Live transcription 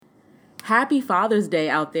Happy Father's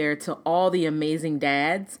Day out there to all the amazing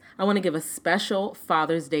dads. I want to give a special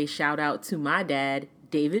Father's Day shout out to my dad,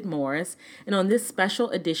 David Morris. And on this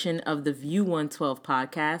special edition of the View 112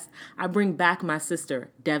 podcast, I bring back my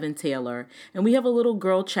sister, Devin Taylor. And we have a little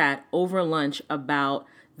girl chat over lunch about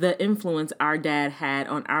the influence our dad had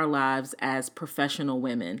on our lives as professional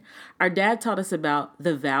women. Our dad taught us about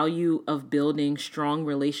the value of building strong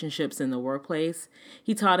relationships in the workplace.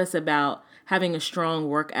 He taught us about having a strong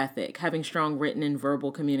work ethic, having strong written and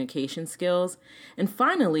verbal communication skills. And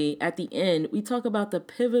finally, at the end, we talk about the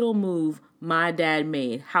pivotal move my dad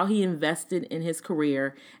made, how he invested in his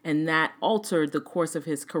career, and that altered the course of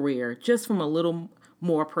his career just from a little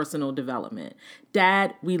more personal development.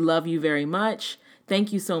 Dad, we love you very much.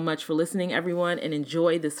 Thank you so much for listening, everyone, and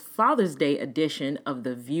enjoy this Father's Day edition of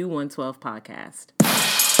the View 112 podcast.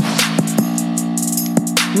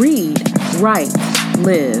 Read, write,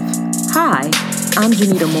 live. Hi, I'm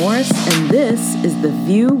Janita Morris, and this is the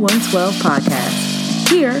View 112 podcast.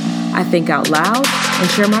 Here, I think out loud and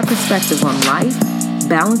share my perspective on life,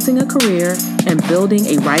 balancing a career, and building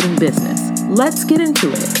a writing business. Let's get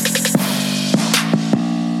into it.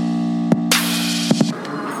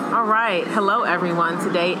 All right. Hello, everyone.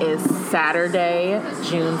 Today is Saturday,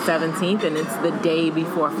 June 17th, and it's the day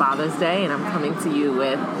before Father's Day, and I'm coming to you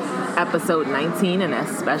with episode 19 and a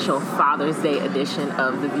special Father's Day edition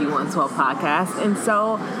of the View 112 podcast. And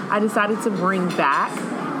so I decided to bring back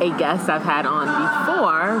a guest I've had on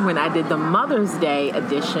before when I did the Mother's Day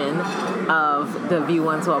edition of the View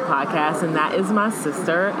 112 podcast, and that is my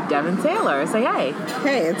sister, Devin Taylor. Say hey.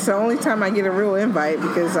 Hey, it's the only time I get a real invite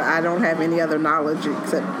because I don't have any other knowledge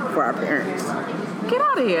except for our parents. Get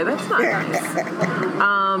out of here. That's not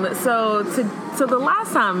nice. So the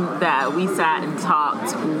last time that we sat and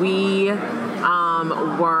talked, we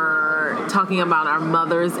were talking about our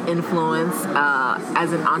mother's influence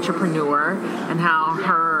as an entrepreneur and how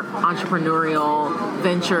her entrepreneurial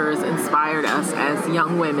ventures inspired us as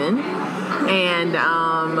young women. And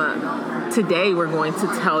today we're going to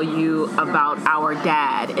tell you about our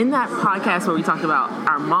dad. In that podcast where we talked about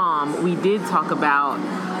our mom, we did talk about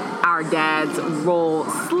our dad's role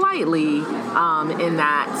slightly in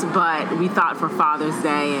that, but we thought for Father's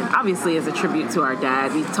Day, and obviously as a tribute to our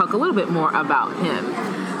dad, we talk a little bit more about him.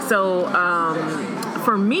 So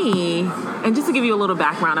for me, and just to give you a little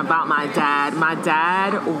background about my dad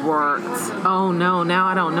worked, now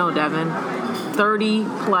I don't know, Devin, 30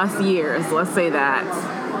 plus years, let's say that,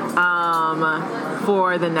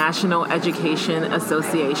 for the National Education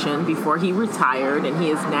Association before he retired, and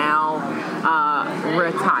he is now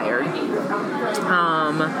retired.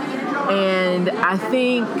 And I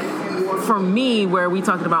think for me, where we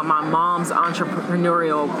talked about my mom's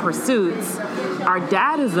entrepreneurial pursuits, our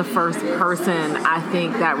dad is the first person I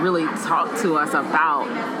think that really talked to us about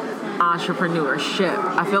entrepreneurship.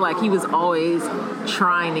 I feel like he was always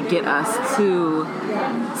trying to get us to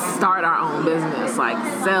start our own business, like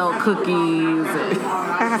sell cookies and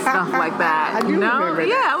stuff like that. I do remember that.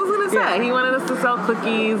 Yeah, I was going to say, he wanted us to sell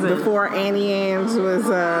cookies. Before Annie Ann's was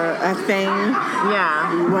a thing.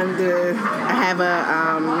 Yeah. We wanted to have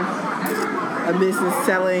a business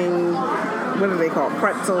selling, what do they call it,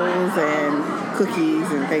 pretzels and cookies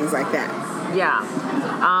and things like that. Yeah.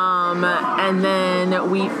 And then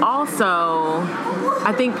we also,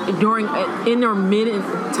 I think during intermittent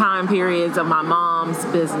time periods of my mom's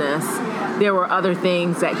business, there were other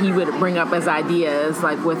things that he would bring up as ideas,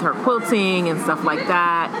 like with her quilting and stuff like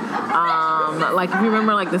that. Like if you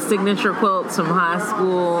remember, like the signature quilts from high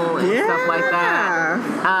school and stuff like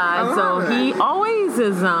that. So he always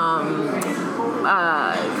is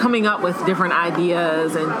coming up with different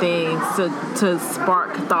ideas and things to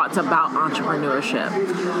spark thoughts about entrepreneurship.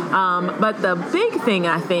 But the big thing,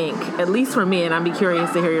 I think, at least for me, and I'd be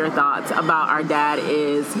curious to hear your thoughts about our dad,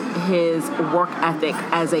 is his work ethic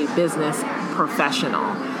as a business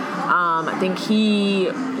professional. I think he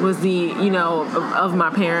was of my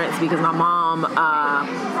parents, because my mom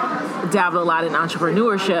dabbled a lot in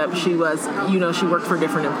entrepreneurship. She was, she worked for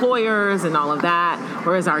different employers and all of that,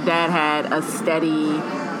 whereas our dad had a steady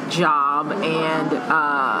job and,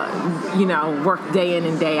 worked day in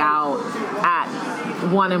and day out at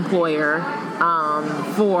one employer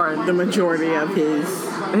for the majority of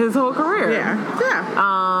his whole career.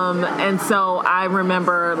 And so I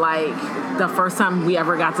remember, like, the first time we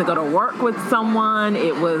ever got to go to work with someone,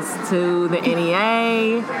 it was to the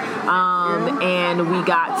NEA, and we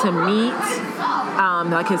got to meet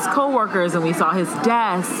like his coworkers, and we saw his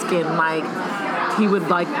desk, and like he would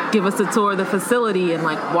like give us a tour of the facility and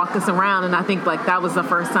like walk us around. And I think like that was the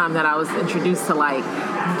first time that I was introduced to like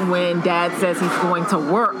when Dad says he's going to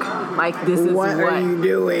work Like, this is what are you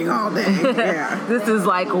doing all day? Yeah. This is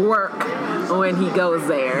like work when he goes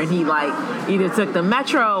there. And he like either took the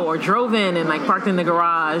metro or drove in and like parked in the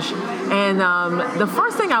garage. And the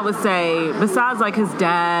first thing I would say, besides like his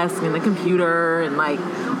desk and the computer and like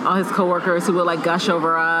all his coworkers who would like gush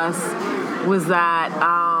over us, was that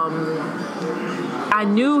I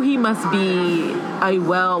knew he must be a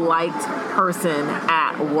well-liked person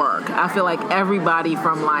at work. I feel like everybody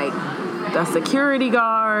from like the security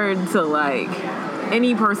guard to like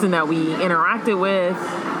any person that we interacted with,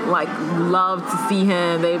 like, loved to see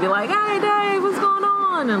him. They'd be like, "Hey, Dave, what's going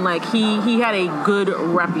on?" And like he had a good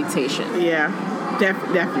reputation. Yeah,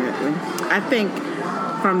 definitely. I think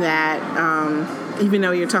from that, even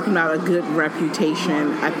though you're talking about a good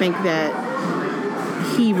reputation, I think that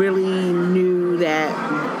he really knew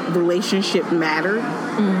that relationship mattered,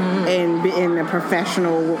 and in a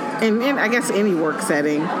professional, and I guess any work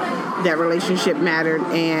setting, that relationship mattered.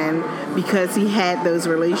 And because he had those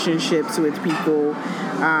relationships with people,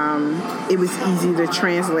 it was easy to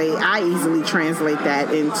translate. I easily translate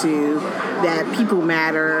that into that people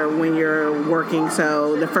matter when you're working.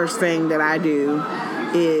 So the first thing that I do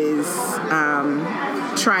is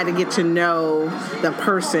try to get to know the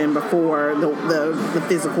person before the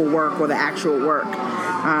physical work or the actual work.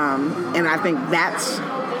 And I think that's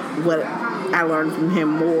what I learned from him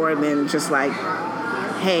more than just like,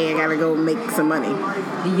 hey, I gotta go make some money.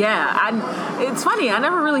 Yeah, it's funny. I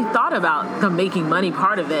never really thought about the making money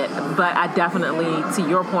part of it, but I definitely, to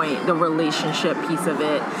your point, the relationship piece of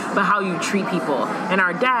it, but how you treat people. And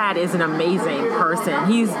our dad is an amazing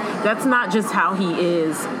person. That's not just how he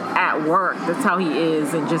is at work. That's how he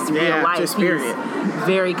is in just real life. Just period. He's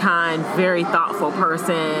very kind, very thoughtful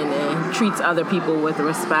person, and treats other people with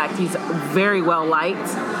respect. He's very well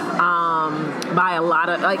liked. By a lot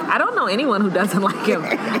of, like, I don't know anyone who doesn't like him,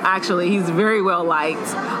 actually. He's very well liked,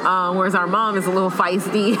 whereas our mom is a little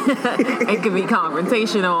feisty and can be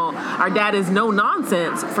confrontational. Our dad is no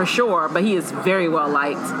nonsense, for sure, but he is very well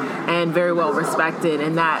liked and very well respected,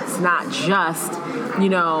 and that's not just,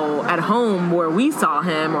 at home where we saw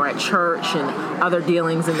him or at church and other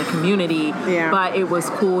dealings in the community, but it was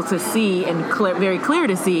cool to see and very clear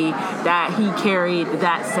to see that he carried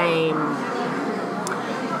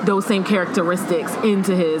those same characteristics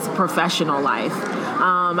into his professional life.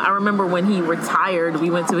 I remember when he retired, we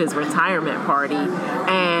went to his retirement party,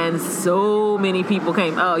 and so many people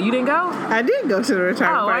came. Oh, you didn't go? I did go to the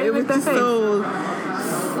retirement party. It was just so...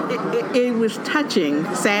 It was touching.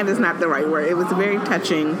 Sad is not the right word. It was very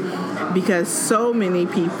touching because so many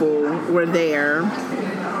people were there,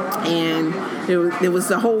 and there was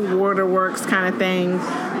the whole waterworks kind of thing,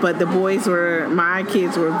 but my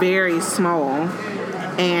kids were very small,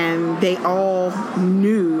 and they all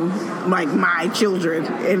knew, like, my children.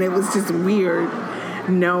 And it was just weird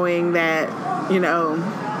knowing that,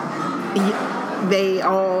 they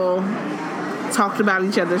all talked about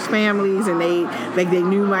each other's families, and they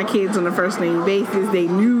knew my kids on a first name basis. They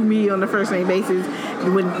knew me on a first name basis.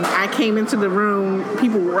 When I came into the room,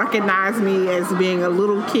 people recognized me as being a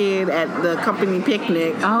little kid at the company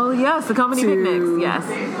picnic. Oh yes, the company picnics. Yes.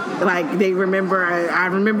 Like, they remember. I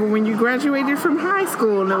remember when you graduated from high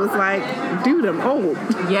school, and it was like, dude, I'm old.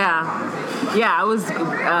 Yeah. I was.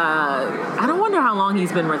 I don't wonder how long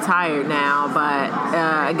he's been retired now, but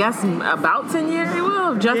I guess about 10 years.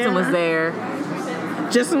 Well, Justin was there.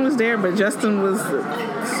 Justin was there, but Justin was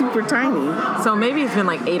super tiny. So maybe it's been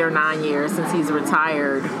like 8 or 9 years since he's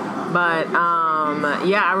retired. But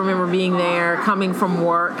I remember being there, coming from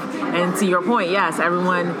work, and to your point, yes,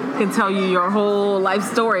 everyone can tell you your whole life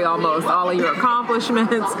story almost, all of your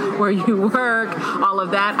accomplishments, where you work, all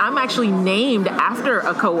of that. I'm actually named after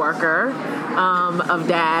a coworker of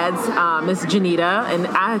Dad's, Miss Janita, and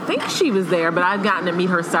I think she was there, but I've gotten to meet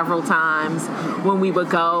her several times when we would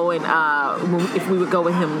go, and if we would go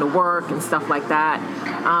with him to work and stuff like that.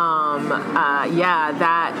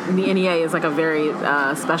 That the NEA is like a very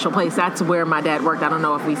special place. That's where my dad worked. I don't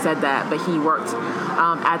know if we said that, but he worked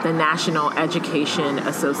at the National Education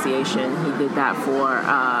Association. He did that for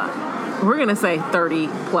we're going to say 30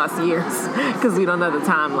 plus years because we don't know the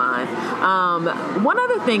timeline. One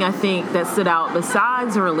other thing I think that stood out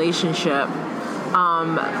besides a relationship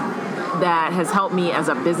that has helped me as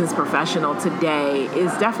a business professional today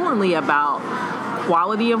is definitely about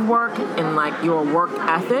quality of work and like your work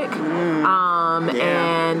ethic.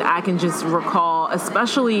 And I can just recall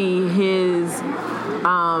especially his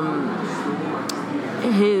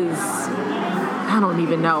I don't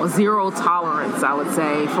even know, zero tolerance, I would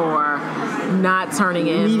say, for not turning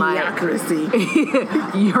in mediocrity,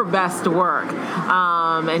 like your best work.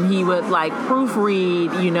 And he would like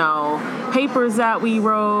proofread, papers that we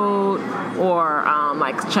wrote, or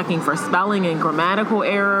like checking for spelling and grammatical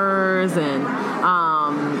errors and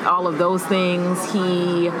all of those things.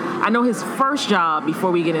 I know his first job,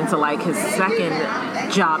 before we get into like his second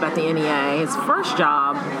job at the NEA, his first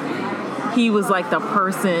job, he was like the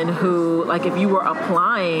person who, like, if you were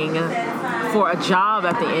applying for a job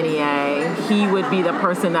at the NEA, he would be the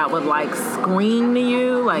person that would like screen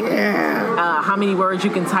you, like how many words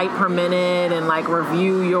you can type per minute, and like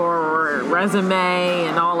review your resume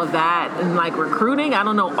and all of that, and like recruiting. I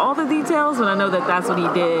don't know all the details, but I know that that's what he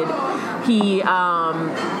did.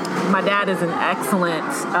 My dad is an excellent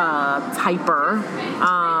typer.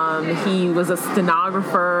 He was a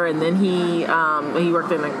stenographer, and then he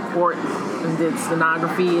worked in the court and did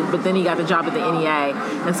stenography, but then he got the job at the NEA.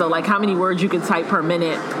 And so like how many words you could type per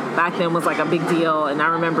minute back then was like a big deal. And I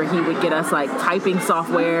remember he would get us like typing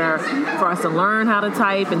software for us to learn how to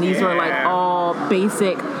type, and these were like all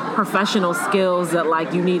basic professional skills that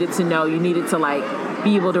like you needed to know. You needed to like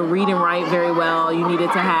be able to read and write very well. You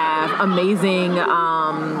needed to have amazing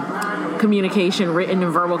communication, written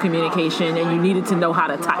and verbal communication, and you needed to know how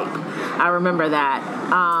to type. I remember that.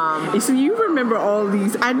 So you remember all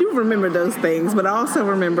these. I do remember those things, but I also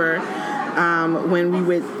remember when we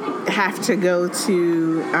would have to go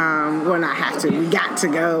to, well, not have to, we got to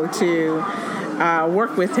go to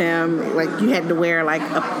work with him. Like you had to wear like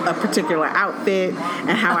a particular outfit,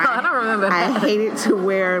 and how I don't remember that. I hated to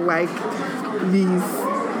wear like these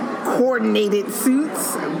coordinated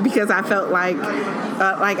suits because I felt like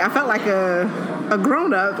a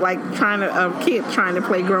grown up, like a kid trying to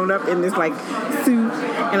play grown up in this like suit.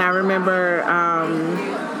 And I remember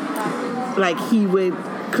like he would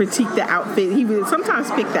critique the outfit. He would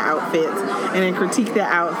sometimes pick the outfits and then critique the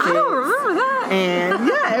outfits. I don't remember that. And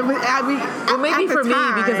yeah, it was, I mean, well, maybe for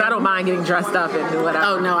time, me, because I don't mind getting dressed up and whatever.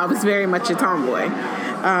 Oh no, I was very much a tomboy.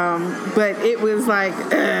 But it was like,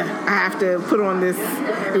 I have to put on this,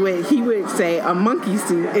 he would say a monkey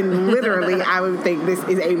suit, and literally I would think this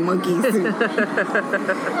is a monkey suit.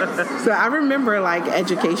 So I remember like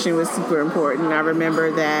education was super important. I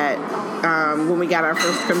remember that when we got our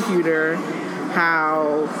first computer,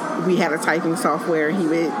 how we had a typing software. He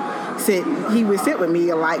would sit with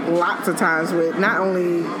me like lots of times with not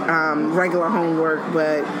only regular homework,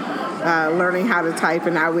 but learning how to type,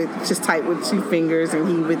 and I would just type with 2 fingers, and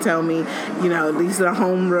he would tell me, you know, these are the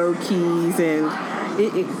home row keys, and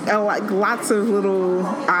like lots of little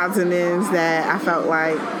odds and ends that I felt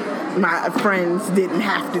like my friends didn't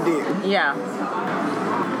have to do. Yeah.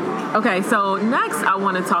 Okay, so next I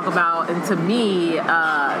want to talk about, and to me,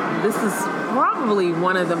 this is probably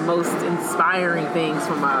one of the most inspiring things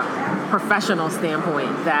from a professional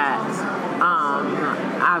standpoint that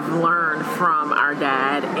I've learned from our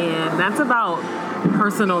dad, and that's about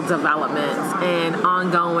personal development and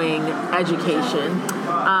ongoing education.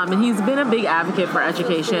 And he's been a big advocate for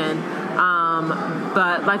education,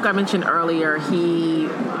 but like I mentioned earlier,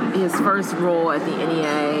 his first role at the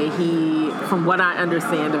NEA, from what I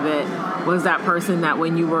understand of it, was that person that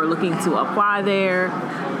when you were looking to apply there,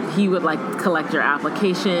 he would like collect your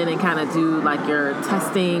application and kind of do like your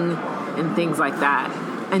testing and things like that.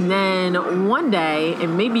 And then one day,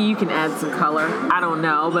 and maybe you can add some color, I don't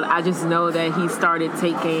know, but I just know that he started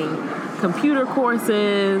taking computer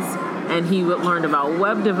courses, and he would learn about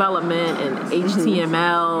web development and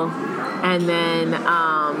HTML, and then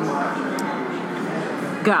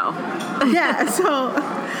go. Yeah, so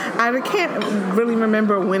I can't really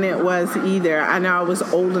remember when it was either. I know I was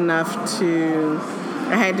old enough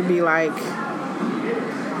I had to be like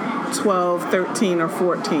 12, 13, or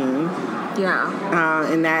 14. Yeah.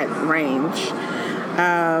 In that range.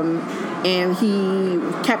 And he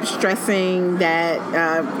kept stressing that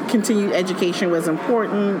continued education was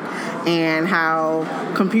important, and how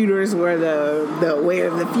computers were the way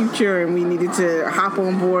of the future, and we needed to hop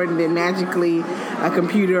on board, and then magically a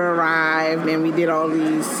computer arrived, and we did all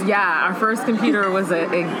these. Yeah, our first computer was a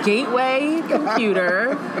Gateway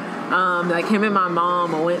computer. Like him and my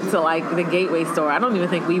mom went to like the Gateway store. I don't even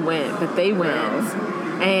think we went, but they went.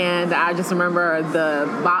 And I just remember the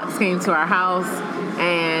box came to our house,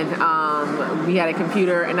 and we had a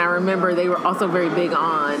computer. And I remember they were also very big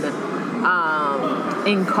on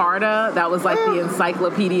Encarta. That was like the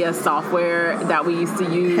encyclopedia software that we used to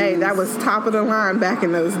use. Hey, that was top of the line back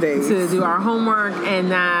in those days. To do our homework,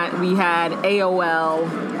 and that we had AOL,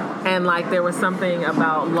 and like there was something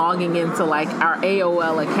about logging into like our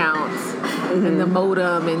AOL accounts and the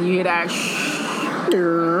modem, and you had that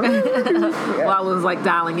while I was like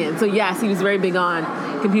dialing in. So yes, he was very big on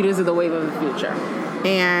computers are the wave of the future.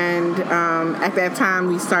 And at that time,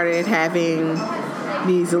 we started having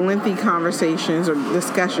these lengthy conversations or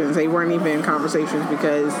discussions. They weren't even conversations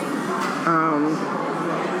because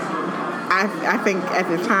I think at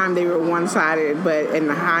the time they were one-sided, but in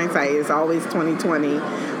the hindsight, it's always 2020.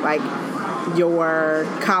 Like, your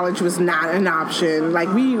college was not an option. Like,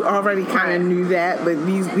 we already kind of knew that, but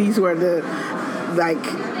these were the, like,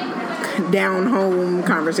 down-home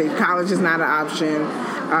conversations. College is not an option.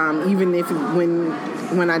 Even if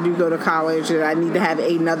when I do go to college, that I need to have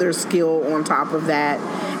another skill on top of that,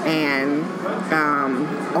 and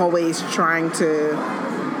always trying to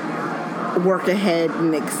work ahead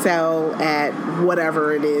and excel at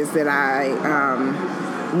whatever it is that I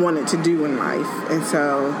wanted to do in life. And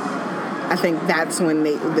so I think that's when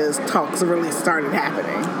those talks really started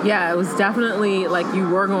happening. Yeah, it was definitely like you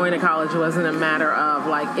were going to college. It wasn't a matter of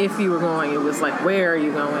like if you were going. It was like where are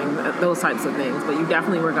you going? Those types of things. But you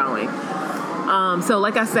definitely were going. So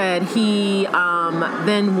like I said, he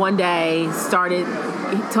then one day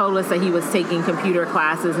he told us that he was taking computer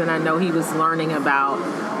classes, and I know he was learning about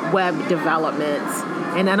web development.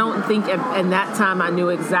 And I don't think in that time I knew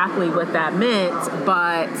exactly what that meant,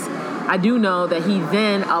 but I do know that he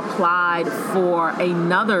then applied for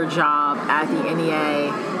another job at the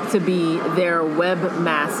NEA to be their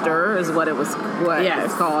webmaster, is what it was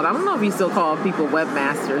called. I don't know if you still call people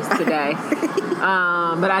webmasters today.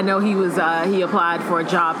 But I know he applied for a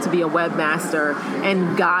job to be a webmaster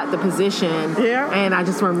and got the position. Yeah. And I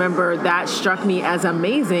just remember that struck me as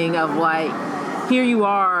amazing of like, here you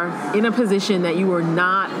are in a position that you were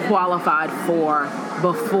not qualified for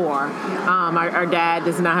before. Our dad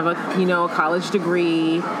does not have a college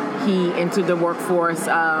degree. He entered the workforce,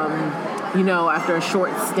 after a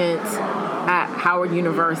short stint at Howard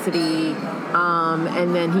University.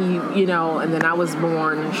 And then and then I was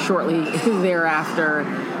born shortly thereafter,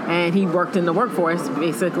 and he worked in the workforce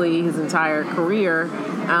basically his entire career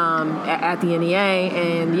at the NEA.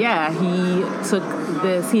 And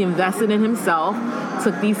he invested in himself,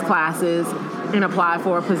 took these classes, and applied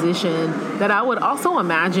for a position that I would also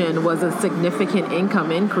imagine was a significant income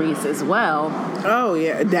increase as well. Oh,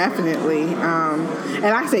 yeah, definitely. And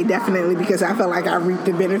I say definitely because I felt like I reaped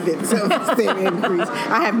the benefits of the increase.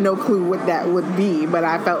 I have no clue what that would be, but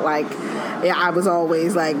I felt like I was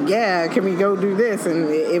always like, yeah, can we go do this? And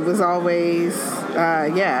it was always,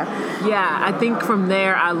 yeah. Yeah, I think from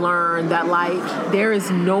there I learned that, like, there is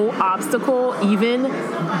no obstacle, even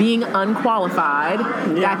being unqualified,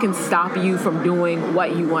 that can stop you from doing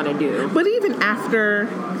what you want to do. But even after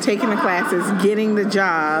taking the classes, getting the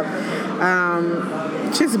job,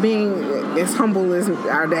 just being as humble as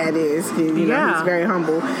our dad is, he's very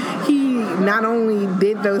humble. He not only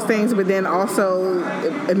did those things, but then also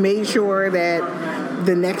made sure that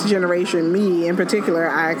the next generation, me in particular,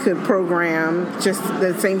 I could program just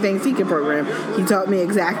the same things he could program. He taught me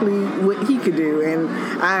exactly what he could do, and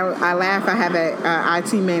I laugh. I have an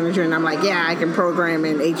IT manager, and I'm like, yeah, I can program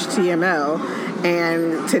in HTML.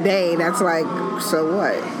 And today, that's like, so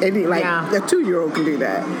what? A 2-year-old can do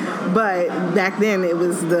that. But back then, it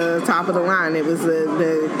was the top of the line. It was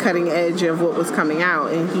the cutting edge of what was coming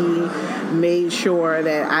out, and he made sure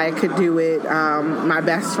that I could do it. My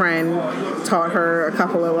best friend taught her a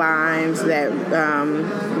couple of lines that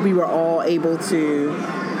we were all able to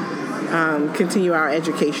continue our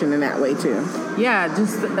education in that way too. Yeah,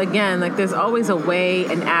 just again, like there's always a way,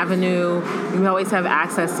 an avenue. You always have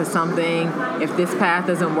access to something. If this path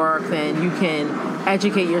doesn't work, then you can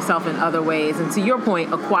educate yourself in other ways, and to your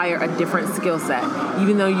point, acquire a different skill set.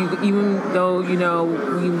 Even though you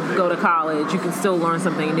go to college, you can still learn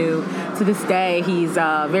something new. To this day, he's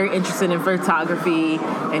very interested in photography,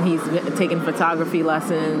 and he's taken photography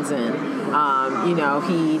lessons, and he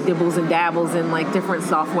dibbles and dabbles in like different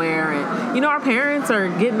software. And our parents are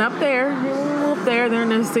getting up there. They're in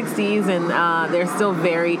their 60s, and they're still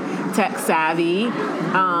very tech savvy,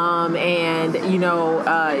 and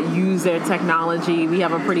use their technology. We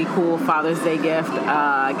have a pretty cool Father's Day gift.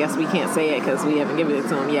 I guess we can't say it because we haven't given it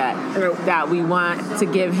to him yet. That we want to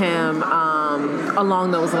give him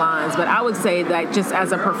along those lines. But I would say that just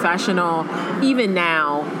as a professional, even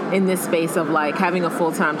now in this space of like having a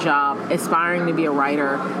full-time job, aspiring to be a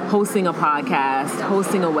writer, hosting a podcast,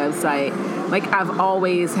 hosting a website, like I've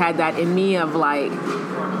always had that in me of like,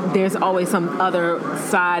 there's always some other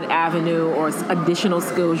side avenue or additional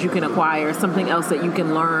skills you can acquire, something else that you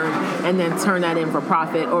can learn and then turn that in for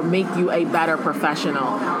profit or make you a better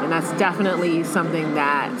professional. And that's definitely something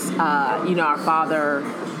that, our father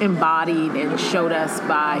embodied and showed us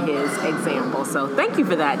by his example. So thank you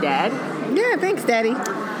for that, Dad. Yeah, thanks, Daddy.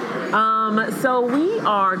 So we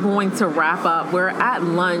are going to wrap up. We're at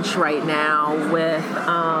lunch right now with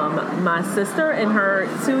my sister and her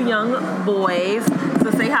 2 young boys. So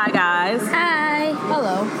say hi, guys. Hi.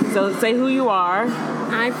 Hello. So say who you are.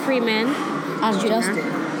 I'm Freeman. I'm Justin.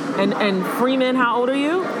 And Freeman, how old are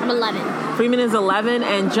you? I'm 11. Freeman is 11,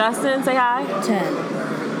 and Justin, say hi. 10.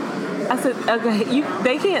 I said, okay,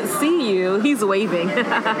 they can't see you. He's waving.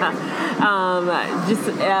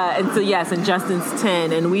 And Justin's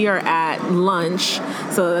 10, and we are at lunch,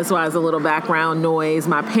 so that's why there's a little background noise.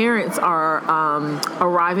 My parents are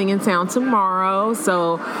arriving in town tomorrow,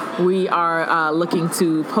 so we are looking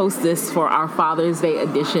to post this for our Father's Day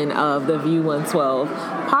edition of the View 112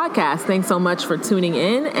 podcast. Thanks so much for tuning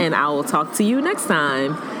in, and I will talk to you next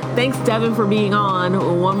time. Thanks, Devin, for being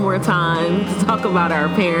on one more time to talk about our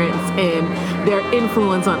parents and their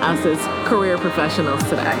influence on us as career professionals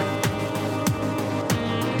today.